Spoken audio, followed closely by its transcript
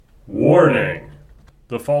Warning!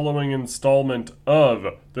 The following installment of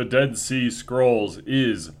the Dead Sea Scrolls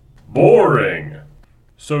is boring.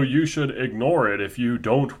 So you should ignore it if you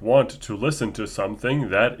don't want to listen to something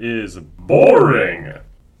that is boring.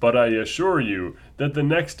 But I assure you that the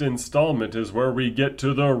next installment is where we get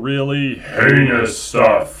to the really heinous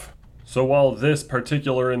stuff. So while this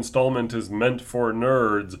particular installment is meant for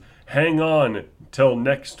nerds, hang on till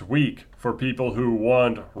next week for people who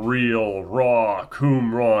want real, raw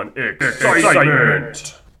Qumran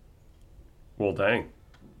excitement. Well, dang.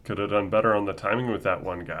 Could have done better on the timing with that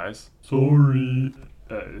one, guys. Sorry.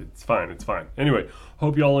 It's fine. Anyway,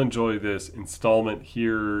 hope y'all enjoy this installment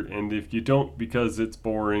here, and if you don't because it's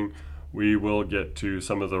boring, we will get to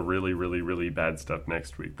some of the really bad stuff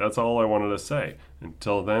next week. That's all I wanted to say.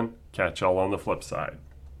 Until then, catch y'all on the flip side.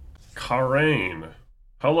 Karain.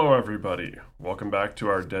 Hello everybody. Welcome back to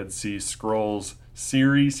our Dead Sea Scrolls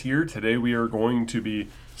series here. Today we are going to be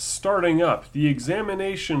starting up the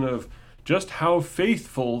examination of just how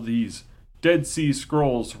faithful these Dead Sea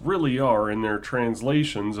Scrolls really are in their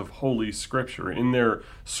translations of Holy Scripture, in their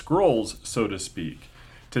scrolls, so to speak.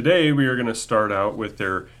 Today we are going to start out with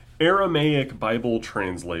their Aramaic Bible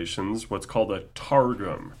translations, what's called a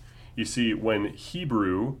Targum. You see, when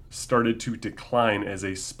Hebrew started to decline as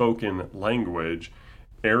a spoken language,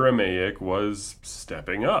 Aramaic was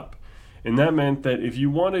stepping up. And that meant that if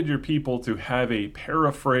you wanted your people to have a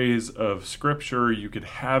paraphrase of Scripture, you could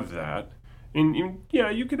have that. And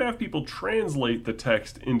you could have people translate the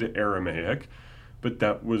text into Aramaic, but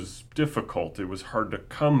that was difficult. It was hard to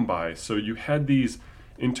come by. So you had these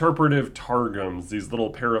interpretive targums, these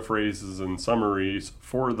little paraphrases and summaries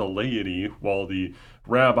for the laity, while the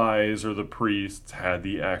rabbis or the priests had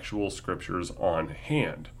the actual scriptures on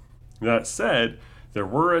hand. That said, there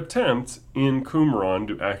were attempts in Qumran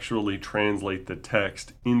to actually translate the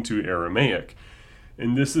text into Aramaic.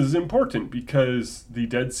 And this is important because the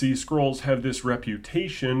Dead Sea Scrolls have this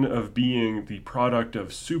reputation of being the product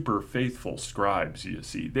of super faithful scribes, you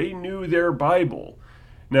see. They knew their Bible.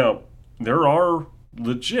 Now, there are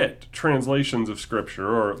legit translations of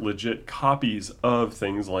Scripture or legit copies of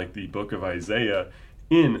things like the Book of Isaiah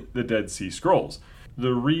in the Dead Sea Scrolls.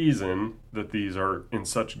 The reason that these are in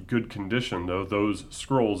such good condition, though, those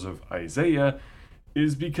scrolls of Isaiah,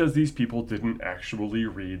 is because these people didn't actually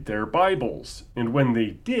read their Bibles. And when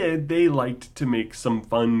they did, they liked to make some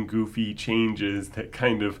fun, goofy changes that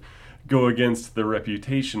kind of go against the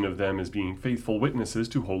reputation of them as being faithful witnesses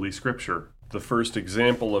to Holy Scripture. The first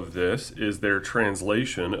example of this is their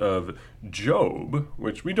translation of Job,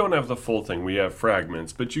 which we don't have the full thing, we have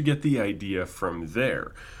fragments, but you get the idea from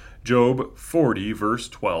there. Job 40, verse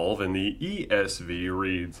 12, in the ESV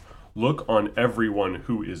reads, "Look on everyone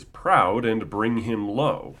who is proud and bring him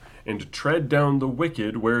low, and tread down the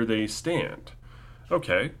wicked where they stand."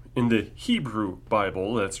 Okay, in the Hebrew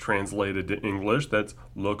Bible that's translated to English, that's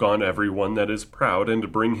 "Look on everyone that is proud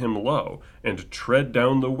and bring him low, and tread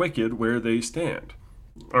down the wicked where they stand."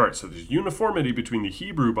 All right, so there's uniformity between the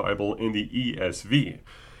Hebrew Bible and the ESV.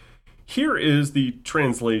 Here is the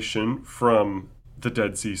translation from the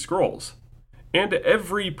Dead Sea Scrolls. "And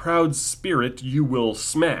every proud spirit you will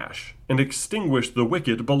smash, and extinguish the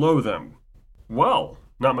wicked below them." Well,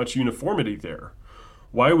 not much uniformity there.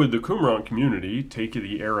 Why would the Qumran community take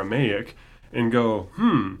the Aramaic and go,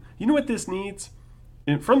 you know what this needs?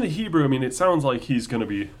 And from the Hebrew, it sounds like he's going to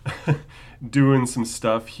be doing some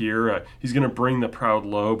stuff here. He's going to bring the proud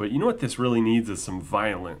low, but you know what this really needs is some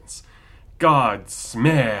violence. God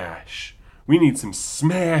smash. We need some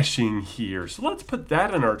smashing here. So let's put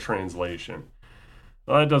that in our translation.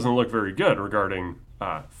 Well, that doesn't look very good regarding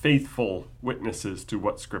faithful witnesses to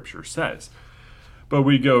what Scripture says. But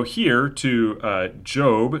we go here to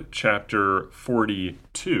Job chapter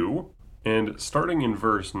 42, and starting in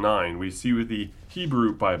verse 9, we see with the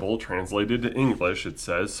Hebrew Bible translated to English, it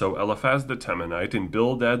says, "So Eliphaz the Temanite and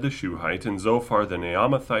Bildad the Shuhite and Zophar the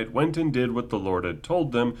Naamathite went and did what the Lord had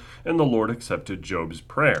told them, and the Lord accepted Job's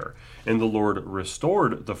prayer. And the Lord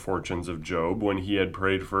restored the fortunes of Job when he had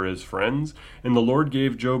prayed for his friends, and the Lord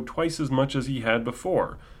gave Job twice as much as he had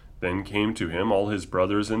before. Then came to him all his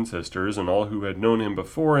brothers and sisters, and all who had known him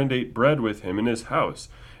before, and ate bread with him in his house.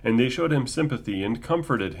 And they showed him sympathy and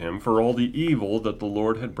comforted him for all the evil that the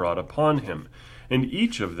Lord had brought upon him. And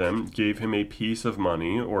each of them gave him a piece of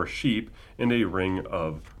money or sheep and a ring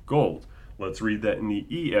of gold." Let's read that in the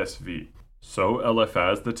ESV. "So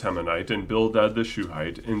Eliphaz the Temanite and Bildad the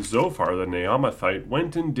Shuhite and Zophar the Naamathite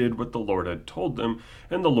went and did what the Lord had told them,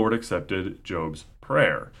 and the Lord accepted Job's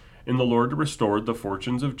prayer. And the Lord restored the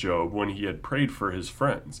fortunes of Job when he had prayed for his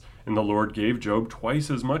friends. And the Lord gave Job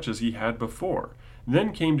twice as much as he had before.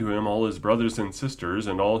 Then came to him all his brothers and sisters,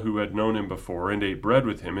 and all who had known him before, and ate bread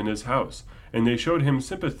with him in his house. And they showed him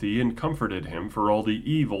sympathy, and comforted him for all the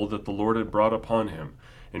evil that the Lord had brought upon him.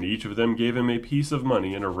 And each of them gave him a piece of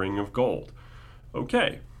money and a ring of gold.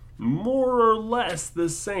 Okay, more or less the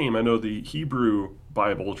same. I know the Hebrew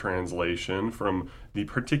Bible translation from the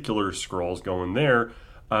particular scrolls going there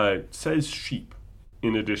says sheep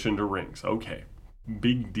in addition to rings. Okay,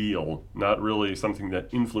 big deal. Not really something that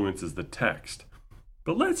influences the text.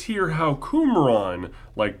 But let's hear how Qumran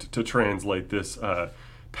liked to translate this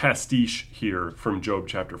pastiche here from Job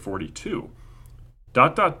chapter 42. ...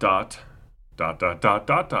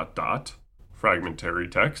 Fragmentary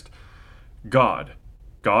text.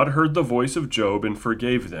 God heard the voice of Job and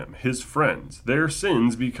forgave them, his friends, their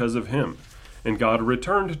sins because of him. And God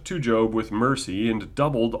returned to Job with mercy and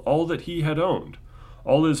doubled all that he had owned.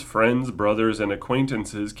 All his friends, brothers, and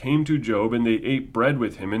acquaintances came to Job, and they ate bread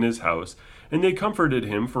with him in his house, and they comforted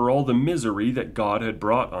him for all the misery that God had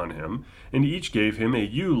brought on him, and each gave him a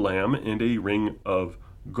ewe lamb and a ring of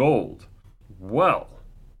gold. Well,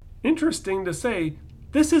 interesting to say,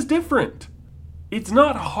 this is different. It's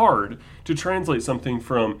not hard to translate something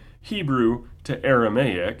from Hebrew to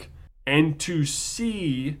Aramaic and to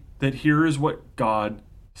see that here is what God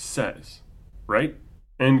says, right?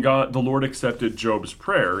 And the Lord accepted Job's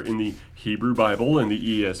prayer in the Hebrew Bible and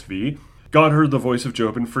the ESV. God heard the voice of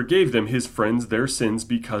Job and forgave them, his friends, their sins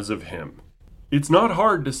because of him. It's not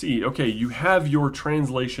hard to see. Okay, you have your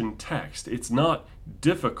translation text. It's not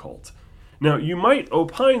difficult. Now, you might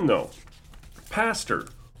opine, though, Pastor,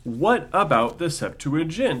 what about the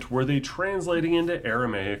Septuagint? Were they translating into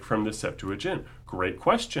Aramaic from the Septuagint? Great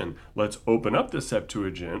question. Let's open up the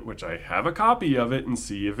Septuagint, which I have a copy of it, and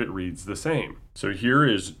see if it reads the same. So here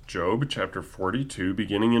is Job chapter 42,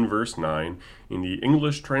 beginning in verse 9, in the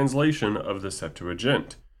English translation of the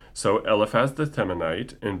Septuagint. So Eliphaz the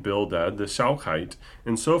Temanite, and Bildad the Shuhite,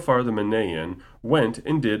 and Zophar the Manaen went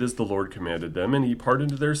and did as the Lord commanded them, and he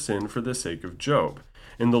pardoned their sin for the sake of Job.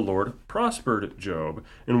 And the Lord prospered Job,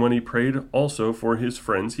 and when he prayed also for his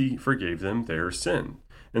friends, he forgave them their sin.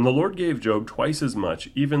 And the Lord gave Job twice as much,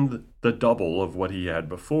 even the double of what he had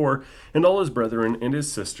before, and all his brethren and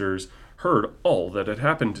his sisters heard all that had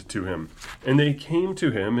happened to him. And they came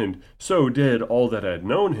to him, and so did all that had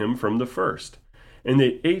known him from the first. And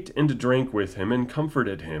they ate and drank with him, and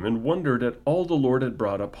comforted him, and wondered at all the Lord had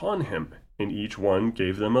brought upon him. And each one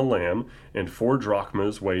gave them a lamb, and 4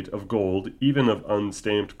 drachmas weight of gold, even of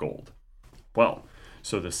unstamped gold. Well,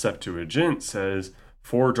 so the Septuagint says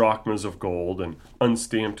 4 drachmas of gold and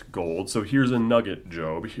unstamped gold. So here's a nugget,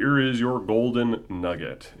 Job. Here is your golden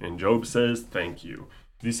nugget. And Job says, thank you.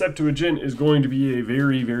 The Septuagint is going to be a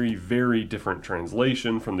very, very, very different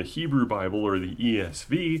translation from the Hebrew Bible or the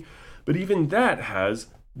ESV, but even that has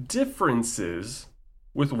differences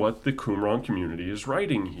with what the Qumran community is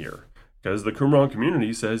writing here. Because the Qumran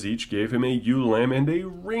community says each gave him a ewe lamb and a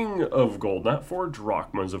ring of gold, not 4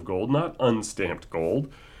 drachmas of gold, not unstamped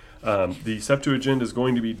gold. The Septuagint is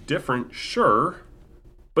going to be different, sure,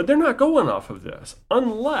 but they're not going off of this,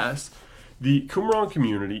 unless the Qumran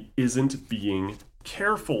community isn't being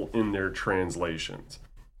careful in their translations.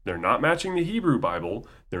 They're not matching the Hebrew Bible,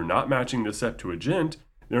 they're not matching the Septuagint,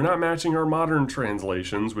 they're not matching our modern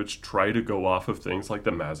translations, which try to go off of things like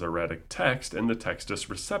the Masoretic text and the Textus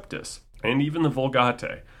Receptus, and even the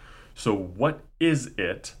Vulgate. So what is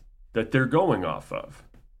it that they're going off of?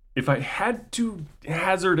 If I had to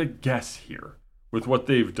hazard a guess here with what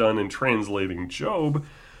they've done in translating Job,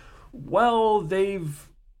 well, they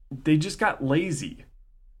just got lazy.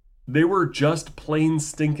 They were just plain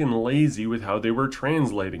stinking lazy with how they were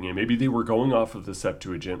translating it. Maybe they were going off of the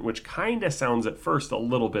Septuagint, which kind of sounds at first a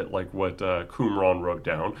little bit like what Qumran wrote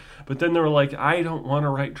down. But then they were like, I don't want to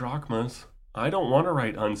write drachmas. I don't want to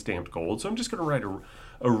write unstamped gold, so I'm just going to write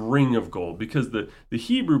a ring of gold, because the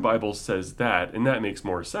Hebrew Bible says that, and that makes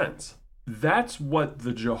more sense. That's what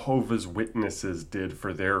the Jehovah's Witnesses did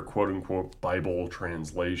for their quote-unquote Bible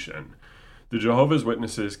translation. The Jehovah's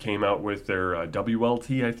Witnesses came out with their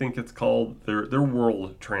WLT, I think it's called, their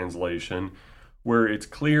world translation, where it's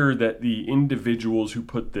clear that the individuals who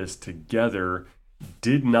put this together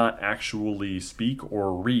did not actually speak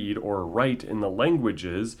or read or write in the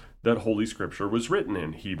languages that Holy Scripture was written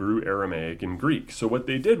in, Hebrew, Aramaic, and Greek. So what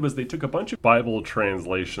they did was they took a bunch of Bible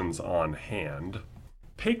translations on hand,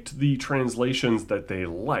 picked the translations that they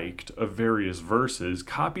liked of various verses,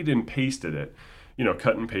 copied and pasted it,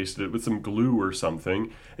 cut and pasted it with some glue or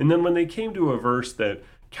something, and then when they came to a verse that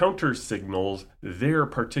counter-signals their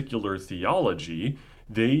particular theology,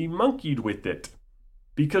 they monkeyed with it.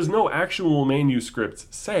 because no actual manuscripts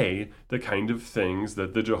say the kind of things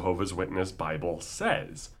that the Jehovah's Witness Bible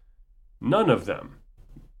says. None of them.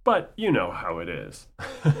 But you know how it is.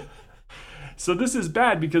 So this is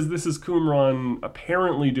bad because this is Qumran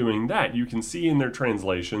apparently doing that. You can see in their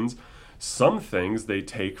translations some things they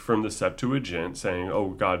take from the Septuagint saying, oh,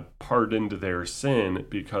 God pardoned their sin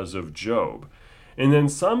because of Job. And then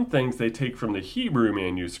some things they take from the Hebrew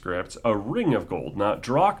manuscripts, a ring of gold, not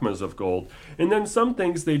drachmas of gold. And then some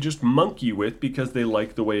things they just monkey with because they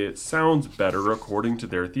like the way it sounds better according to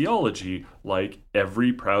their theology, like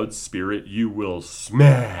every proud spirit you will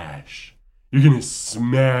smash. You're going to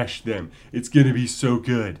smash them. It's going to be so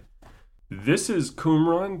good. This is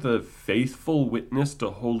Qumran, the faithful witness to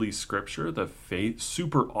Holy Scripture, the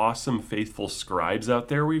super awesome faithful scribes out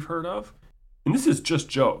there we've heard of. And this is just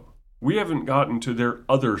Job. We haven't gotten to their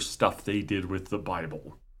other stuff they did with the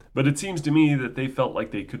Bible. But it seems to me that they felt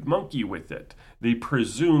like they could monkey with it. They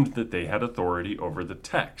presumed that they had authority over the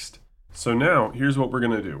text. So now, here's what we're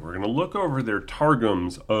going to do. We're going to look over their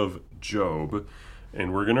Targums of Job,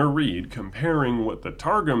 and we're going to read, comparing what the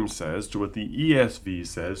Targum says to what the ESV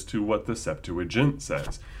says to what the Septuagint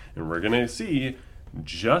says. And we're going to see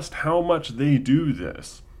just how much they do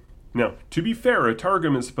this. Now, to be fair, a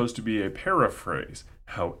Targum is supposed to be a paraphrase.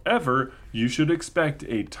 However, you should expect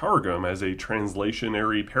a Targum as a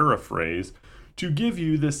translationary paraphrase to give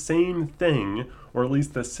you the same thing, or at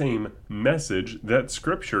least the same message that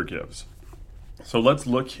Scripture gives. So let's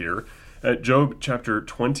look here at Job chapter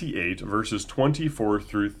 28, verses 24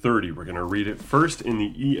 through 30. We're going to read it first in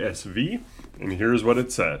the ESV, and here's what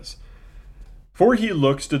it says. For he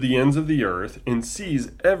looks to the ends of the earth and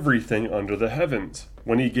sees everything under the heavens.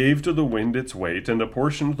 When he gave to the wind its weight and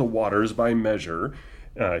apportioned the waters by measure,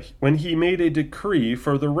 when he made a decree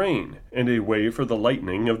for the rain and a way for the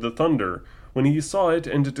lightning of the thunder, when he saw it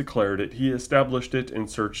and declared it, he established it and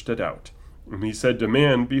searched it out. And he said to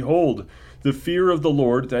man, behold, the fear of the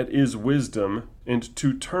Lord that is wisdom, and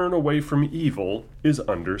to turn away from evil is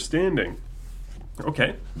understanding.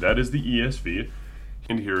 Okay, that is the ESV,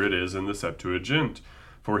 and here it is in the Septuagint.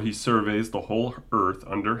 For he surveys the whole earth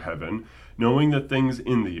under heaven, knowing the things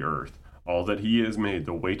in the earth, all that he has made,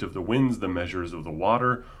 the weight of the winds, the measures of the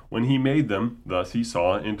water. When he made them, thus he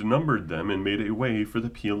saw and numbered them, and made a way for the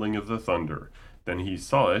pealing of the thunder. Then he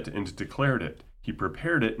saw it and declared it. He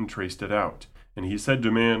prepared it and traced it out. And he said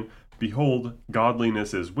to man, behold,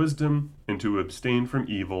 godliness is wisdom, and to abstain from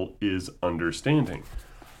evil is understanding.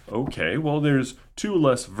 Okay, well, there's 2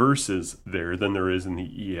 less verses there than there is in the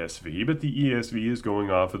ESV, but the ESV is going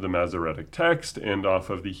off of the Masoretic text and off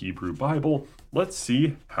of the Hebrew Bible. Let's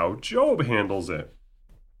see how Job handles it.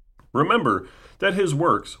 Remember that his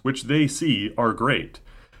works, which they see, are great.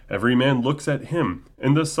 Every man looks at him,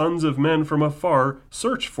 and the sons of men from afar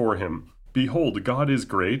search for him. Behold, God is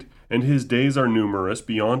great, and his days are numerous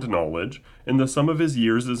beyond knowledge, and the sum of his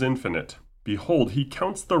years is infinite. Behold, he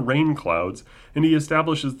counts the rain clouds, and he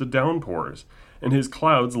establishes the downpours, and his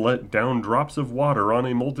clouds let down drops of water on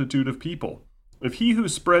a multitude of people. If he who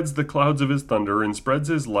spreads the clouds of his thunder and spreads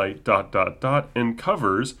his light, and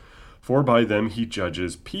covers, for by them he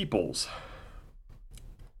judges peoples.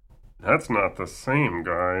 That's not the same,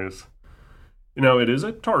 guys. You know, it is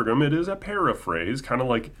a Targum, it is a paraphrase, kind of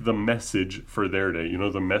like the Message for their day,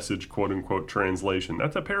 the Message quote-unquote translation.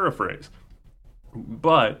 That's a paraphrase.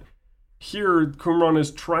 But here, Qumran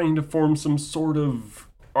is trying to form some sort of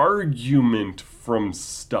argument from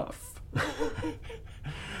stuff.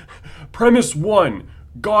 Premise 1,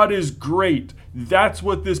 God is great. That's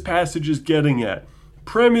what this passage is getting at.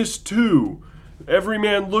 Premise 2, every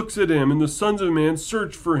man looks at him, and the sons of man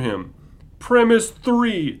search for him. Premise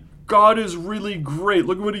 3, God is really great.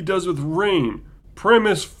 Look at what he does with rain.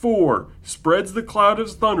 Premise 4, spreads the cloud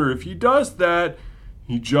of thunder. If he does that,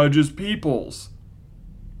 he judges peoples.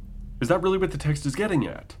 Is that really what the text is getting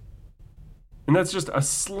at? And that's just a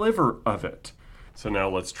sliver of it. So now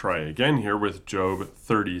let's try again here with Job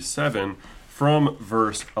 37 from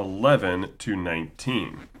verse 11 to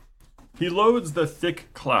 19. He loads the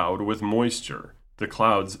thick cloud with moisture. The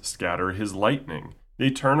clouds scatter his lightning. They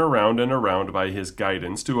turn around and around by his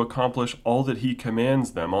guidance to accomplish all that he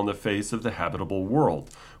commands them on the face of the habitable world.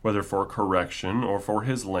 Whether for correction or for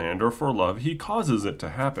his land or for love, he causes it to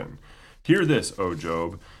happen. Hear this, O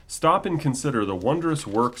Job. Stop and consider the wondrous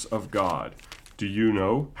works of God. Do you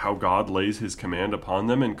know how God lays his command upon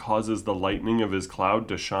them and causes the lightning of his cloud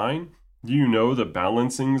to shine? Do you know the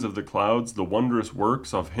balancings of the clouds, the wondrous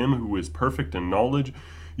works of him who is perfect in knowledge?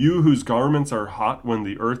 You whose garments are hot when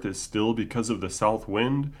the earth is still because of the south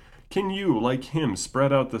wind? Can you, like him,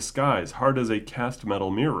 spread out the skies hard as a cast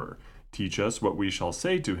metal mirror? Teach us what we shall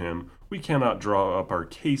say to him. we cannot draw up our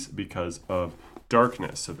case because of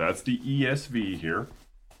darkness. So that's the ESV here.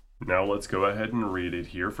 Now let's go ahead and read it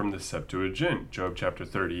here from the Septuagint, Job chapter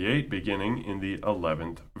 38, beginning in the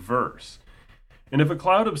 11th verse. And if a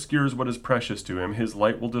cloud obscures what is precious to him, his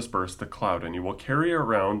light will disperse the cloud, and he will carry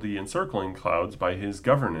around the encircling clouds by his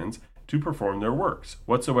governance to perform their works,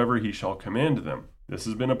 whatsoever he shall command them. This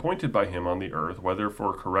has been appointed by him on the earth, whether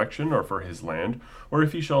for correction or for his land, or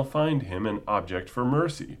if he shall find him an object for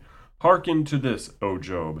mercy. Hearken to this, O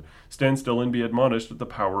Job. Stand still and be admonished at the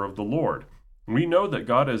power of the Lord. We know that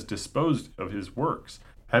God has disposed of his works,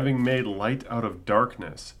 having made light out of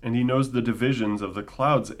darkness, and he knows the divisions of the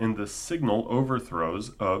clouds and the signal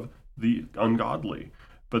overthrows of the ungodly.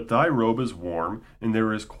 But thy robe is warm, and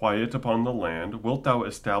there is quiet upon the land. Wilt thou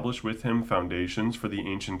establish with him foundations for the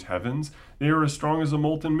ancient heavens? They are as strong as a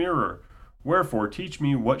molten mirror. Wherefore teach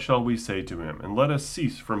me what shall we say to him, and let us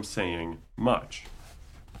cease from saying much.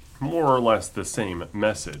 More or less the same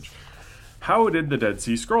message. How did the Dead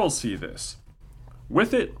Sea Scrolls see this?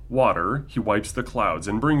 With it, water, he wipes the clouds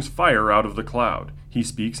and brings fire out of the cloud. He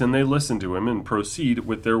speaks and they listen to him and proceed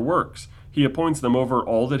with their works. He appoints them over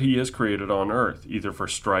all that he has created on earth, either for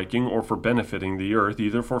striking or for benefiting the earth,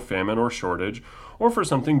 either for famine or shortage, or for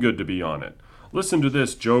something good to be on it. Listen to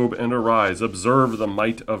this, Job, and arise. Observe the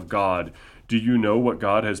might of God. Do you know what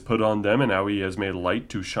God has put on them and how he has made light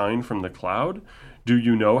to shine from the cloud? Do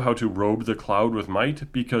you know how to robe the cloud with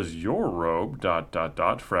might? Because your robe,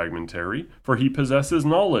 fragmentary, for he possesses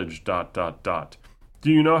knowledge,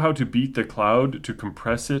 Do you know how to beat the cloud, to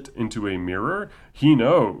compress it into a mirror? He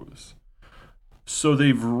knows. So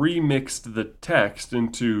they've remixed the text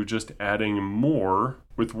into just adding more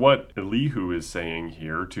with what Elihu is saying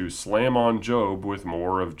here to slam on Job with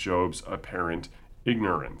more of Job's apparent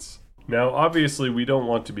ignorance. Now, obviously, we don't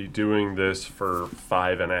want to be doing this for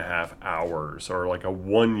 5.5 hours or like a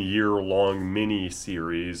 1-year-long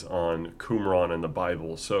mini-series on Qumran and the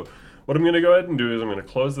Bible. So what I'm going to go ahead and do is I'm going to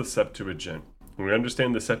close the Septuagint. We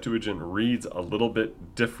understand the Septuagint reads a little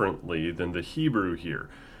bit differently than the Hebrew here.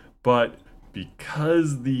 But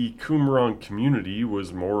because the Qumran community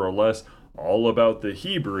was more or less all about the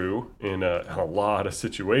Hebrew in a lot of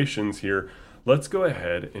situations here, let's go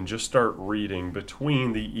ahead and just start reading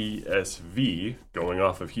between the ESV, going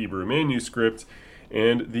off of Hebrew manuscripts,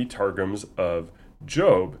 and the Targums of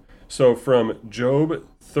Job. So from Job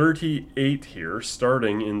 38 here,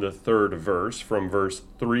 starting in the 3rd verse, from verse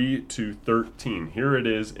 3 to 13. Here it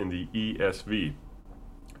is in the ESV.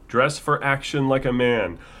 Dress for action like a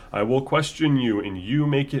man. I will question you, and you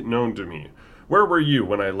make it known to me. Where were you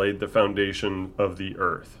when I laid the foundation of the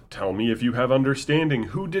earth? Tell me if you have understanding.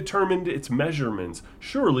 Who determined its measurements?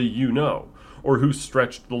 Surely you know. Or who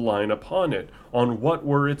stretched the line upon it? On what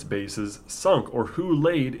were its bases sunk? Or who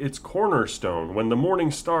laid its cornerstone when the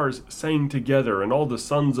morning stars sang together and all the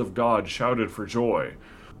sons of God shouted for joy?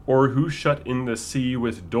 Or who shut in the sea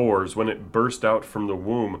with doors when it burst out from the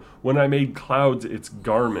womb, when I made clouds its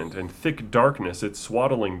garment, and thick darkness its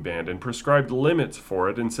swaddling band, and prescribed limits for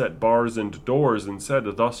it, and set bars and doors, and said,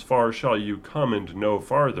 Thus far shall you come, and no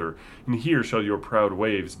farther, and here shall your proud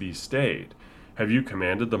waves be stayed? Have you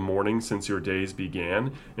commanded the morning since your days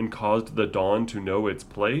began, and caused the dawn to know its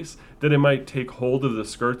place, that it might take hold of the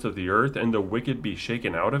skirts of the earth, and the wicked be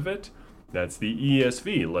shaken out of it? That's the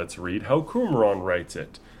ESV. Let's read how Qumran writes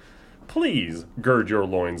it. Please gird your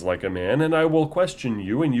loins like a man, and I will question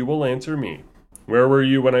you, and you will answer me. Where were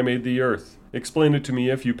you when I made the earth? Explain it to me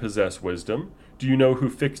if you possess wisdom. Do you know who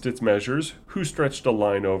fixed its measures? Who stretched a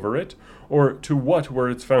line over it? Or to what were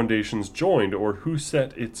its foundations joined? Or who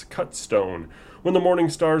set its cut stone? When the morning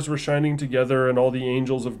stars were shining together, and all the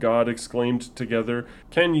angels of God exclaimed together,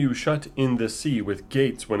 Can you shut in the sea with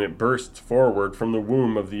gates when it bursts forward from the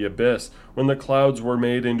womb of the abyss? When the clouds were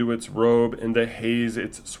made into its robe, and the haze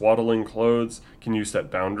its swaddling clothes? Can you set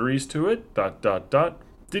boundaries to it?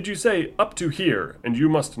 Did you say, up to here, and you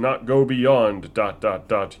must not go beyond,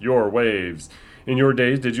 your waves? In your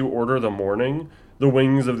days did you order the morning, the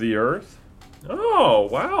wings of the earth? Oh,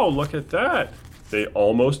 wow, look at that. They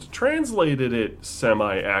almost translated it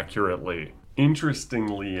semi-accurately.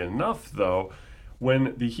 Interestingly enough, though,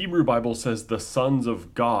 when the Hebrew Bible says the sons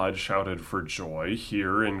of God shouted for joy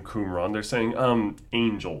here in Qumran, they're saying,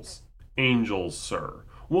 angels. Angels, sir.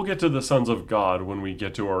 We'll get to the sons of God when we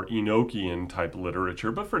get to our Enochian type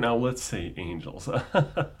literature, but for now, let's say angels.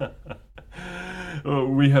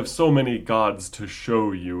 We have so many gods to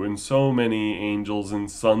show you, and so many angels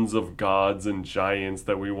and sons of gods and giants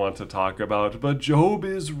that we want to talk about, but Job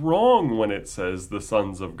is wrong when it says the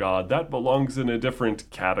sons of God. That belongs in a different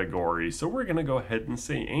category, so we're going to go ahead and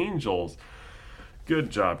say angels. Good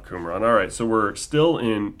job, Qumran. All right, so we're still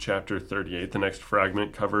in chapter 38. The next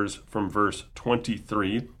fragment covers from verse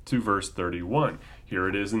 23 to verse 31. Here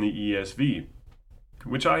it is in the ESV.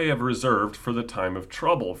 Which I have reserved for the time of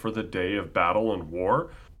trouble, for the day of battle and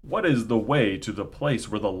war. What is the way to the place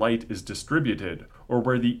where the light is distributed, or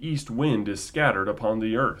where the east wind is scattered upon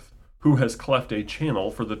the earth? Who has cleft a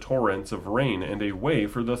channel for the torrents of rain, and a way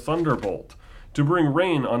for the thunderbolt? To bring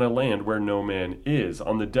rain on a land where no man is,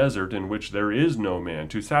 on the desert in which there is no man,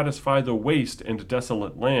 to satisfy the waste and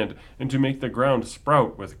desolate land, and to make the ground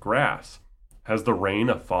sprout with grass. Has the rain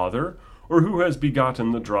a father? Or who has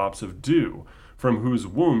begotten the drops of dew? From whose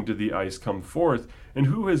womb did the ice come forth, and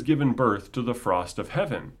who has given birth to the frost of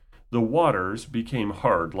heaven? The waters became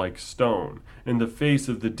hard like stone, and the face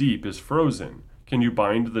of the deep is frozen. Can you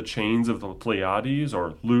bind the chains of the Pleiades,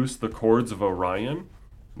 or loose the cords of Orion?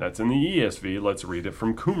 That's in the ESV. Let's read it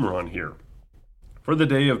from Qumran here. For the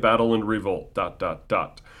day of battle and revolt, ...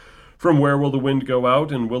 From where will the wind go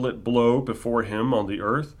out, and will it blow before him on the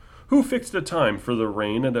earth? Who fixed a time for the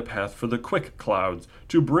rain and a path for the quick clouds,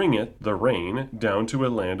 to bring it, the rain, down to a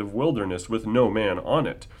land of wilderness with no man on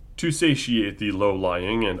it, to satiate the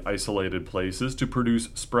low-lying and isolated places, to produce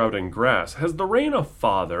sprouting grass? Has the rain a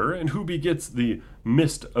father, and who begets the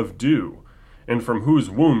mist of dew? And from whose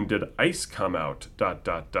womb did ice come out, ...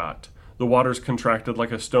 The waters contracted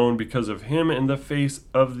like a stone because of him, in the face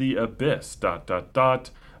of the abyss, ...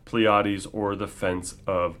 Pleiades, or the fence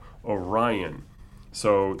of Orion.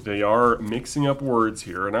 So they are mixing up words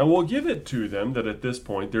here, and I will give it to them that at this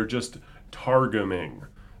point they're just targuming.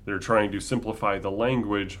 They're trying to simplify the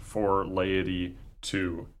language for laity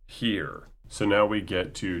to hear. So now we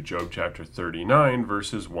get to Job chapter 39,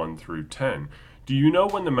 verses 1 through 10. Do you know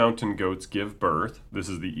when the mountain goats give birth? This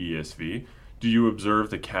is the ESV. Do you observe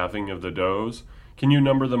the calving of the does? Can you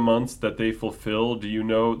number the months that they fulfill? Do you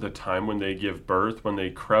know the time when they give birth, when they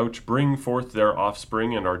crouch, bring forth their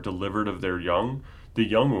offspring, and are delivered of their young? The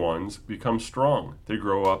young ones become strong. They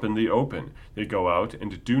grow up in the open. They go out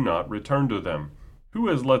and do not return to them. Who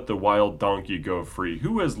has let the wild donkey go free?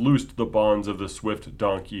 Who has loosed the bonds of the swift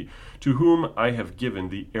donkey? To whom I have given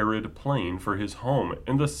the arid plain for his home,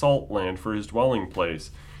 and the salt land for his dwelling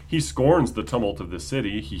place. He scorns the tumult of the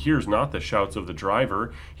city. He hears not the shouts of the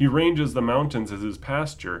driver. He ranges the mountains as his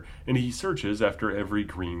pasture, and he searches after every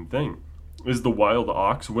green thing. Is the wild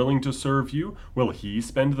ox willing to serve you? Will he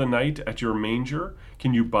spend the night at your manger?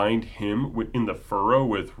 Can you bind him in the furrow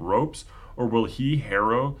with ropes, or will he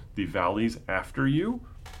harrow the valleys after you?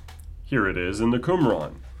 Here it is in the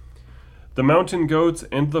Qumran. The mountain goats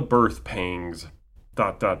and the birth pangs, ...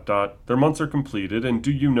 Their months are completed, and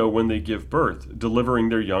do you know when they give birth, delivering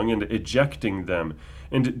their young and ejecting them?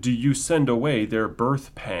 And do you send away their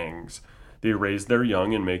birth pangs? They raise their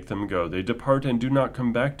young and make them go. They depart and do not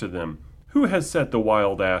come back to them. Who has set the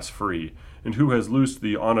wild ass free? And who has loosed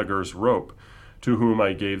the onager's rope? To whom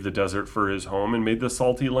I gave the desert for his home, and made the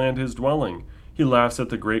salty land his dwelling. He laughs at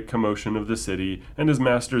the great commotion of the city, and his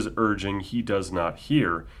master's urging he does not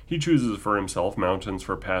hear. He chooses for himself mountains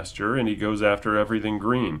for pasture, and he goes after everything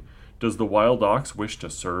green. Does the wild ox wish to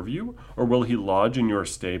serve you? Or will he lodge in your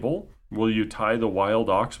stable? Will you tie the wild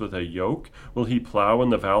ox with a yoke? Will he plow in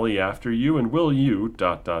the valley after you? And will you, ...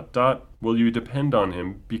 will you depend on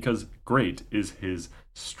him, because great is his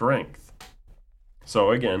strength? So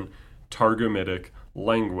again, Targumitic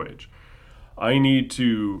language. I need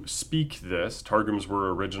to speak this. Targums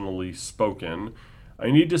were originally spoken.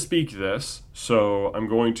 I need to speak this, so I'm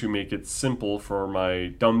going to make it simple for my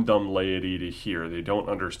dumb laity to hear. They don't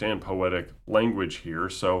understand poetic language here,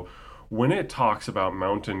 so when it talks about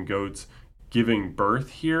mountain goats giving birth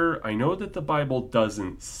here, I know that the Bible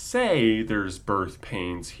doesn't say there's birth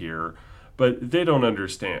pains here, but they don't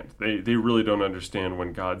understand. They really don't understand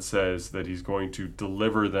when God says that he's going to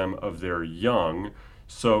deliver them of their young.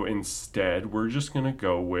 So instead, we're just going to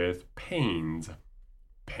go with pains.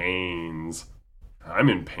 Pains. I'm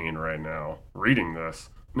in pain right now, reading this.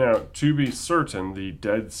 Now, to be certain, the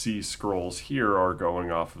Dead Sea Scrolls here are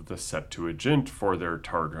going off of the Septuagint for their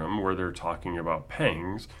Targum, where they're talking about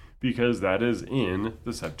pangs, because that is in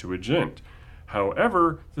the Septuagint.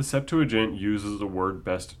 However, the Septuagint uses the word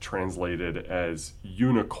best translated as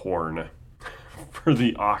unicorn for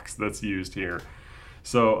the ox that's used here.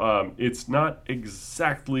 So it's not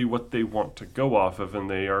exactly what they want to go off of, and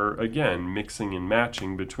they are, again, mixing and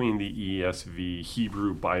matching between the ESV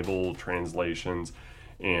Hebrew Bible translations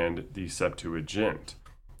and the Septuagint.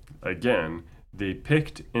 Again, they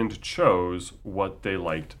picked and chose what they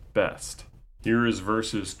liked best. Here is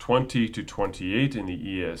verses 20 to 28 in the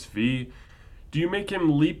ESV. Do you make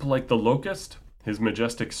him leap like the locust? His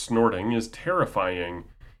majestic snorting is terrifying.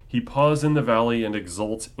 He paws in the valley and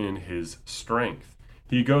exults in his strength.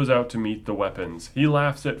 He goes out to meet the weapons. He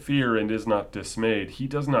laughs at fear and is not dismayed. He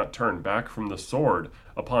does not turn back from the sword.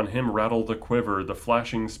 Upon him rattle the quiver, the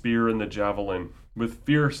flashing spear and the javelin. With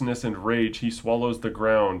fierceness and rage he swallows the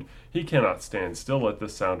ground. He cannot stand still at the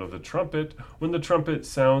sound of the trumpet. When the trumpet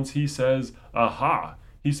sounds, he says, "Aha!"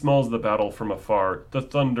 He smells the battle from afar, the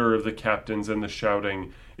thunder of the captains and the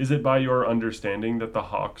shouting. Is it by your understanding that the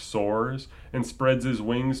hawk soars and spreads his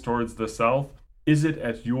wings towards the south? Is it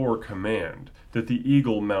at your command that the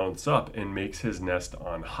eagle mounts up and makes his nest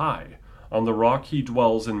on high? On the rock he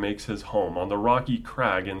dwells and makes his home, on the rocky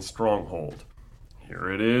crag and stronghold. Here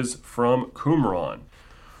it is from Qumran.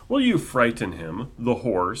 Will you frighten him, the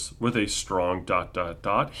horse, with a strong ...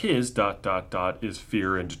 His ... is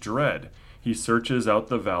fear and dread. He searches out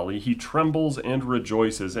the valley, he trembles and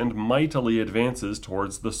rejoices, and mightily advances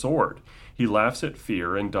towards the sword. He laughs at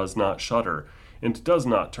fear and does not shudder, and does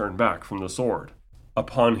not turn back from the sword.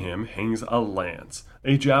 Upon him hangs a lance,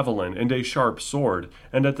 a javelin, and a sharp sword,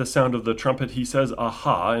 and at the sound of the trumpet he says,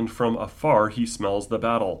 "Aha!" and from afar he smells the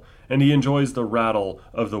battle, and he enjoys the rattle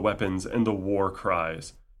of the weapons and the war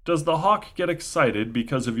cries. Does the hawk get excited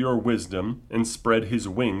because of your wisdom and spread his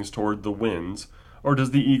wings toward the winds? Or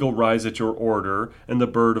does the eagle rise at your order, and the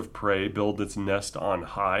bird of prey build its nest on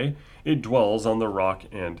high? It dwells on the rock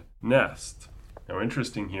and nest. Now,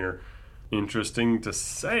 interesting to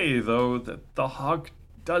say, though, that the hawk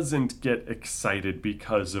doesn't get excited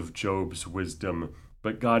because of Job's wisdom,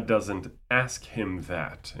 but God doesn't ask him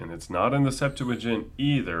that. And it's not in the Septuagint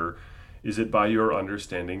either. Is it by your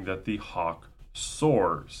understanding that the hawk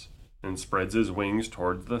soars and spreads his wings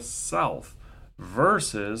toward the south?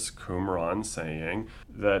 Versus Qumran saying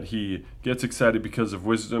that he gets excited because of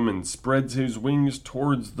wisdom and spreads his wings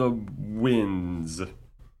towards the winds.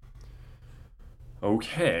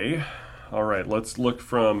 Okay, all right, let's look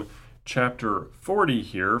from chapter 40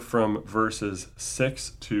 here, from verses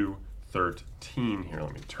 6 to 13 here.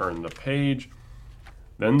 Let me turn the page.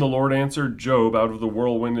 Then the Lord answered Job out of the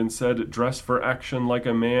whirlwind and said, "Dress for action like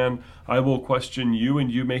a man. I will question you,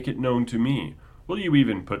 and you make it known to me. Will you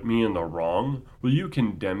even put me in the wrong? Will you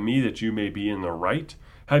condemn me that you may be in the right?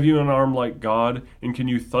 Have you an arm like God, and can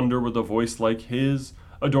you thunder with a voice like his?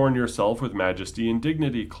 Adorn yourself with majesty and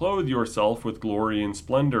dignity. Clothe yourself with glory and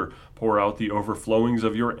splendor. Pour out the overflowings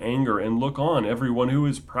of your anger, and look on everyone who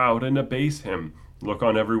is proud and abase him. Look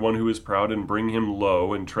on everyone who is proud and bring him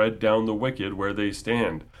low, and tread down the wicked where they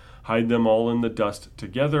stand. Hide them all in the dust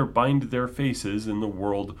together, bind their faces in the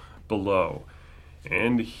world below."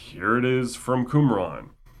 And here it is from Qumran.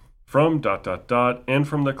 From ... and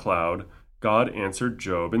from the cloud, God answered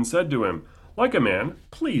Job and said to him, "Like a man,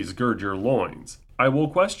 please gird your loins. I will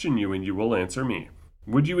question you, and you will answer me.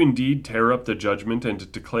 Would you indeed tear up the judgment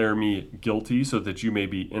and declare me guilty so that you may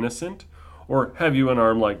be innocent? Or have you an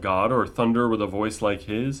arm like God, or thunder with a voice like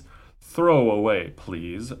his? Throw away,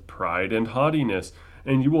 please, pride and haughtiness,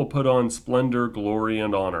 and you will put on splendor, glory,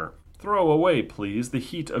 and honor. Throw away, please, the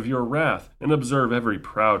heat of your wrath, and observe every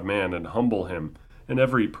proud man and humble him. And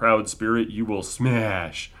every proud spirit you will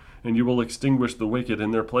smash, and you will extinguish the wicked in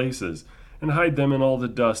their places, and hide them in all the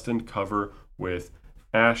dust and cover with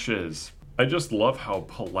ashes." I just love how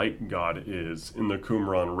polite God is in the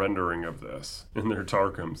Qumran rendering of this, in their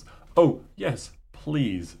Targums. Oh, yes,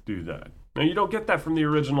 please do that. Now, you don't get that from the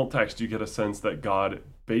original text. You get a sense that God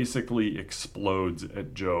basically explodes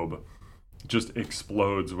at Job. Just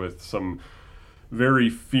explodes with some very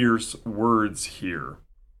fierce words here.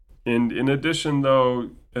 And in addition, though,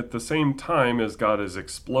 at the same time as God is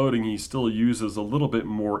exploding, he still uses a little bit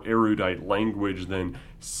more erudite language than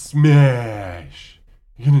smash.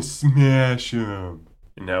 You're gonna smash him.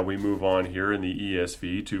 And now we move on here in the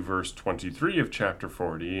ESV to verse 23 of chapter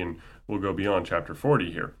 40, and we'll go beyond chapter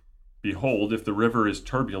 40 here. "Behold, if the river is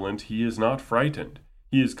turbulent, he is not frightened.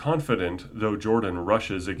 He is confident, though Jordan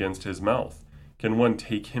rushes against his mouth. Can one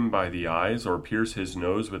take him by the eyes, or pierce his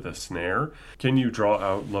nose with a snare? Can you draw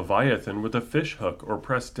out Leviathan with a fish hook, or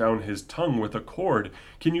press down his tongue with a cord?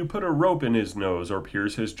 Can you put a rope in his nose, or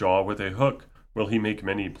pierce his jaw with a hook? Will he make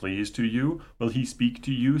many pleas to you? Will he speak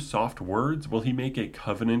to you soft words? Will he make a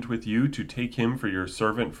covenant with you to take him for your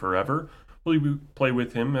servant forever? Will you play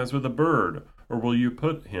with him as with a bird, or will you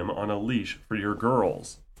put him on a leash for your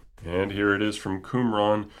girls?" And here it is from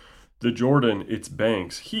Qumran. "The Jordan, its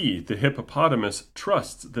banks, he, the hippopotamus,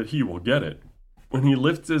 trusts that he will get it. When he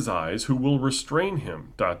lifts his eyes, who will restrain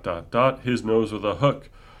him? ... His nose with a hook.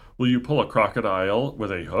 Will you pull a crocodile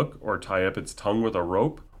with a hook, or tie up its tongue with a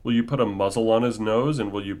rope? Will you put a muzzle on his nose,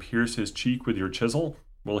 and will you pierce his cheek with your chisel?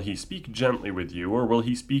 Will he speak gently with you, or will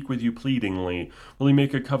he speak with you pleadingly? Will he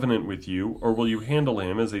make a covenant with you, or will you handle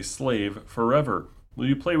him as a slave forever? Will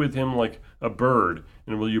you play with him like a bird,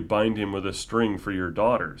 and will you bind him with a string for your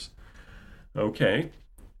daughters? Okay,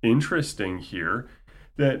 interesting here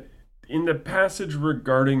that in the passage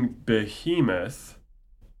regarding Behemoth,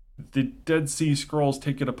 the Dead Sea Scrolls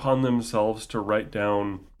take it upon themselves to write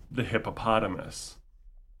down the hippopotamus.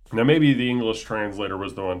 Now, maybe the English translator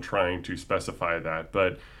was the one trying to specify that,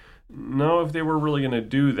 but no, if they were really going to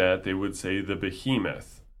do that, they would say the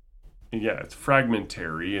behemoth. Yeah, it's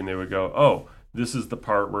fragmentary, and they would go, oh, this is the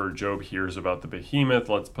part where Job hears about the behemoth,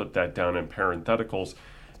 let's put that down in parentheticals.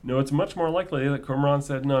 No, it's much more likely that Qumran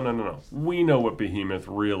said, no. We know what behemoth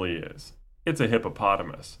really is. It's a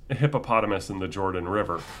hippopotamus in the Jordan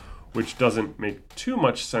River, which doesn't make too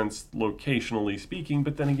much sense locationally speaking,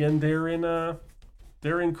 but then again, they're in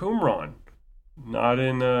Qumran, not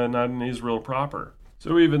in Israel proper.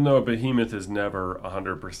 So even though a behemoth is never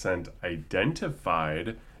 100%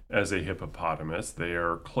 identified as a hippopotamus, they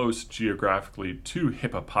are close geographically to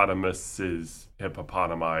hippopotamuses,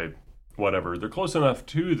 hippopotami, whatever. They're close enough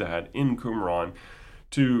to that in Qumran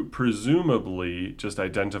to presumably just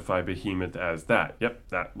identify behemoth as that. Yep,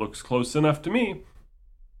 that looks close enough to me.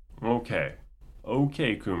 Okay,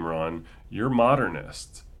 Qumran, you're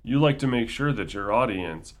modernists. You like to make sure that your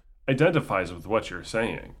audience identifies with what you're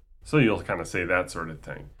saying. So you'll kind of say that sort of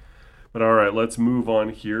thing. But all right, let's move on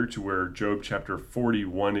here to where Job chapter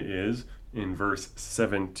 41 is in verse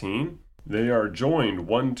 17. They are joined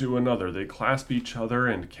one to another. They clasp each other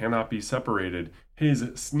and cannot be separated. His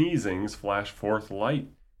sneezings flash forth light,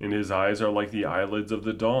 and his eyes are like the eyelids of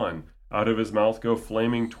the dawn. Out of his mouth go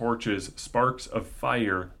flaming torches. Sparks of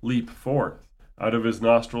fire leap forth. Out of his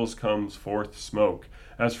nostrils comes forth smoke,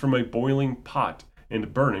 as from a boiling pot,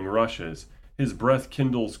 and burning rushes. His breath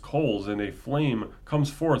kindles coals, and a flame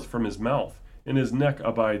comes forth from his mouth. In his neck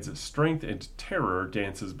abides strength, and terror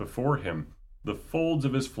dances before him. The folds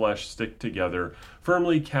of his flesh stick together,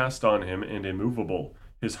 firmly cast on him and immovable.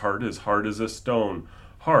 His heart is hard as a stone,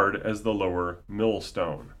 hard as the lower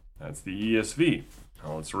millstone. That's the ESV.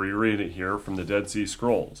 Now let's reread it here from the Dead Sea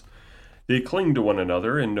Scrolls. They cling to one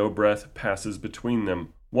another, and no breath passes between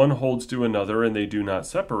them. One holds to another, and they do not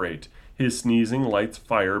separate. His sneezing lights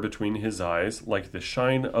fire between his eyes, like the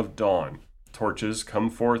shine of dawn. Torches come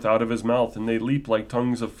forth out of his mouth, and they leap like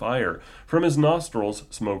tongues of fire. From his nostrils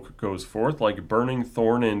smoke goes forth like burning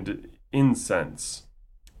thorn and incense.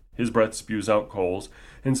 His breath spews out coals,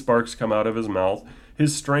 and sparks come out of his mouth.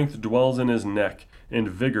 His strength dwells in his neck, and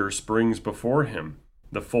vigor springs before him.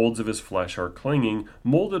 The folds of his flesh are clinging,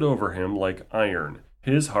 molded over him like iron.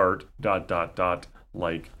 His heart, ...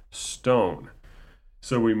 like stone.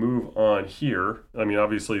 So we move on here. I mean,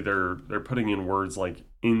 obviously they're putting in words like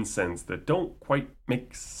incense that don't quite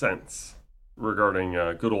make sense regarding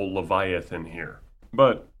good old Leviathan here.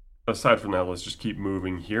 But aside from that, let's just keep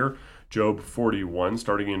moving here. Job 41,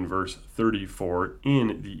 starting in verse 34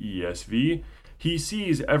 in the ESV. He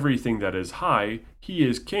sees everything that is high. He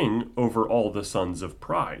is king over all the sons of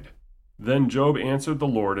pride. Then Job answered the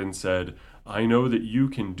Lord and said, I know that you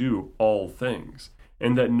can do all things,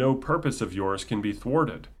 and that no purpose of yours can be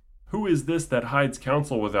thwarted. Who is this that hides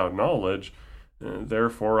counsel without knowledge?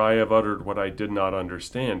 Therefore I have uttered what I did not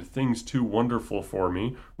understand, things too wonderful for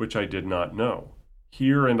me, which I did not know.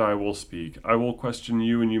 Hear, and I will speak. I will question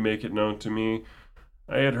you, and you make it known to me.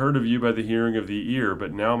 I had heard of you by the hearing of the ear,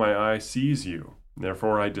 but now my eye sees you.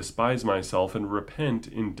 Therefore I despise myself and repent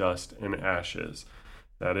in dust and ashes.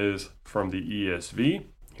 That is from the ESV.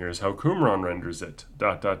 Here's how Qumran renders it. ...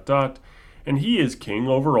 And he is king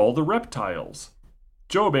over all the reptiles.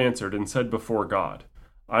 Job answered and said before God,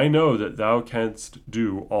 I know that thou canst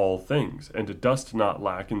do all things, and dost not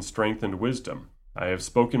lack in strength and wisdom. I have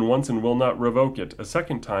spoken once and will not revoke it, a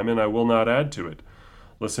second time and I will not add to it.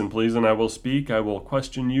 Listen, please, and I will speak. I will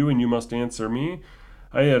question you, and you must answer me.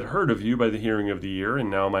 I had heard of you by the hearing of the ear,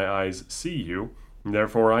 and now my eyes see you.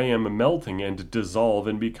 Therefore I am melting and dissolve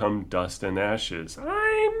and become dust and ashes.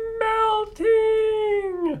 I'm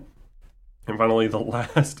melting! And finally, the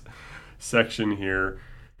last section here,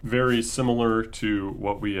 very similar to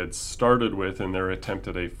what we had started with in their attempt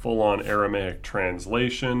at a full-on Aramaic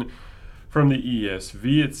translation. From the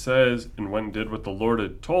ESV, it says, And went and did what the Lord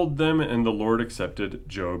had told them, and the Lord accepted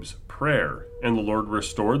Job's prayer. And the Lord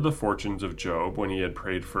restored the fortunes of Job when he had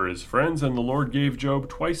prayed for his friends, and the Lord gave Job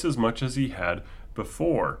twice as much as he had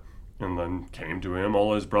before. And then came to him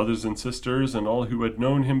all his brothers and sisters, and all who had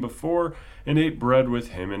known him before, and ate bread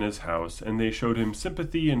with him in his house, and they showed him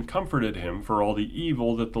sympathy and comforted him for all the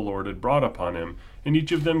evil that the Lord had brought upon him, and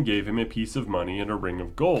each of them gave him a piece of money and a ring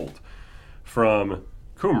of gold. From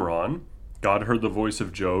Qumran. God heard the voice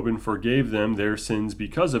of Job and forgave them their sins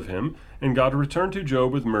because of him, and God returned to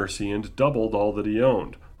Job with mercy and doubled all that he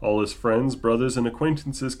owned. All his friends, brothers, and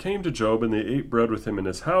acquaintances came to Job, and they ate bread with him in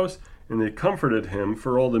his house, and they comforted him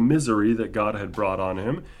for all the misery that God had brought on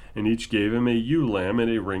him, and each gave him a ewe lamb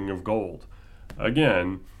and a ring of gold.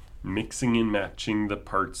 Again, mixing and matching the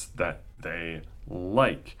parts that they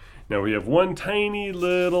like. Now we have one tiny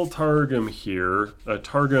little targum here, a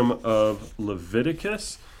targum of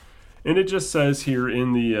Leviticus. And it just says here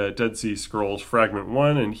in the Dead Sea Scrolls, fragment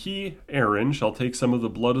 1, and he, Aaron, shall take some of the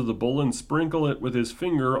blood of the bull and sprinkle it with his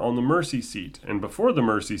finger on the mercy seat. And before the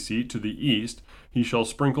mercy seat to the east, he shall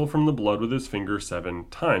sprinkle from the blood with his finger 7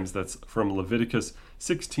 times. That's from Leviticus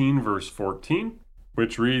 16, verse 14,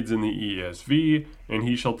 which reads in the ESV, and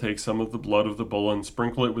he shall take some of the blood of the bull and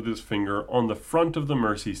sprinkle it with his finger on the front of the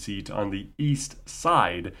mercy seat on the east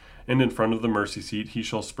side. And in front of the mercy seat he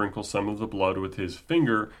shall sprinkle some of the blood with his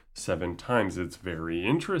finger 7 times. It's very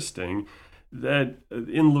interesting that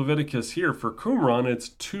in Leviticus here, for Qumran, it's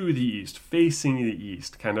to the east, facing the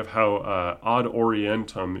east, kind of how ad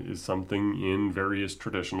orientem is something in various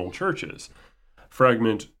traditional churches.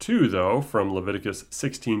 Fragment 2, though, from Leviticus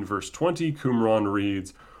 16, verse 20, Qumran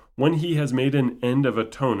reads, when he has made an end of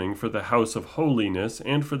atoning for the house of holiness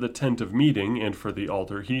and for the tent of meeting and for the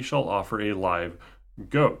altar, he shall offer a live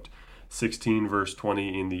goat. 16 verse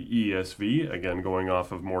 20 in the ESV, again going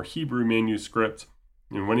off of more Hebrew manuscripts.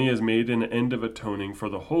 And when he has made an end of atoning for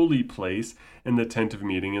the holy place and the tent of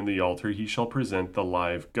meeting and the altar, he shall present the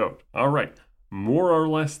live goat. All right, more or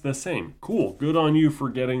less the same. Cool, good on you for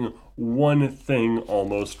getting one thing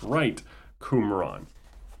almost right, Qumran.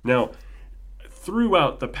 Now,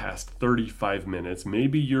 throughout the past 35 minutes,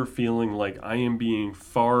 maybe you're feeling like I am being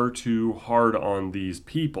far too hard on these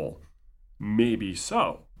people. Maybe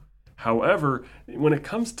so. However, when it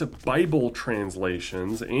comes to Bible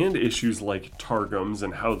translations and issues like Targums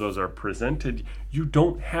and how those are presented, you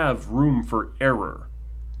don't have room for error.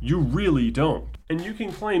 You really don't. And you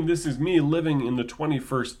can claim this is me living in the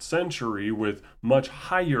 21st century with much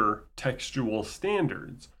higher textual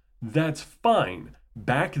standards. That's fine.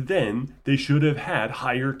 Back then, they should have had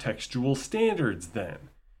higher textual standards then.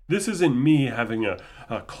 This isn't me having a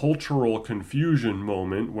cultural confusion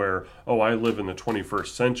moment where, I live in the 21st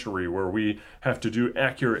century where we have to do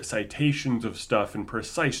accurate citations of stuff and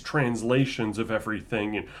precise translations of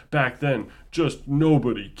everything. And back then, just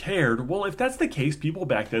nobody cared. Well, if that's the case, people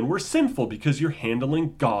back then were sinful because you're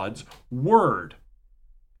handling God's word.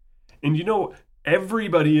 And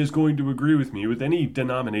everybody is going to agree with me with any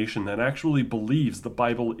denomination that actually believes the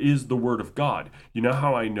Bible is the Word of God. You know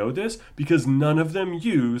how I know this? Because none of them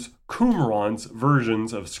use Qumran's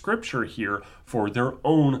versions of Scripture here for their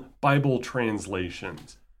own Bible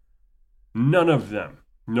translations. None of them.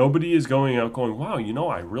 Nobody is going out going, wow,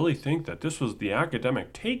 I really think that this was the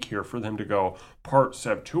academic take here for them to go part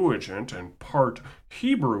Septuagint and part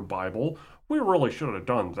Hebrew Bible. We really should have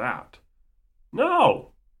done that. No,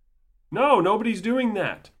 nobody's doing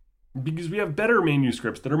that. Because we have better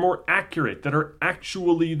manuscripts that are more accurate, that are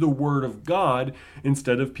actually the Word of God,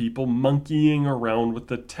 instead of people monkeying around with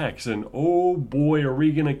the text. And oh boy, are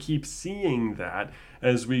we going to keep seeing that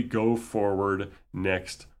as we go forward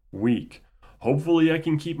next week. Hopefully I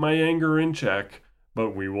can keep my anger in check,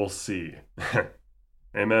 but we will see.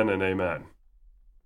 Amen and amen.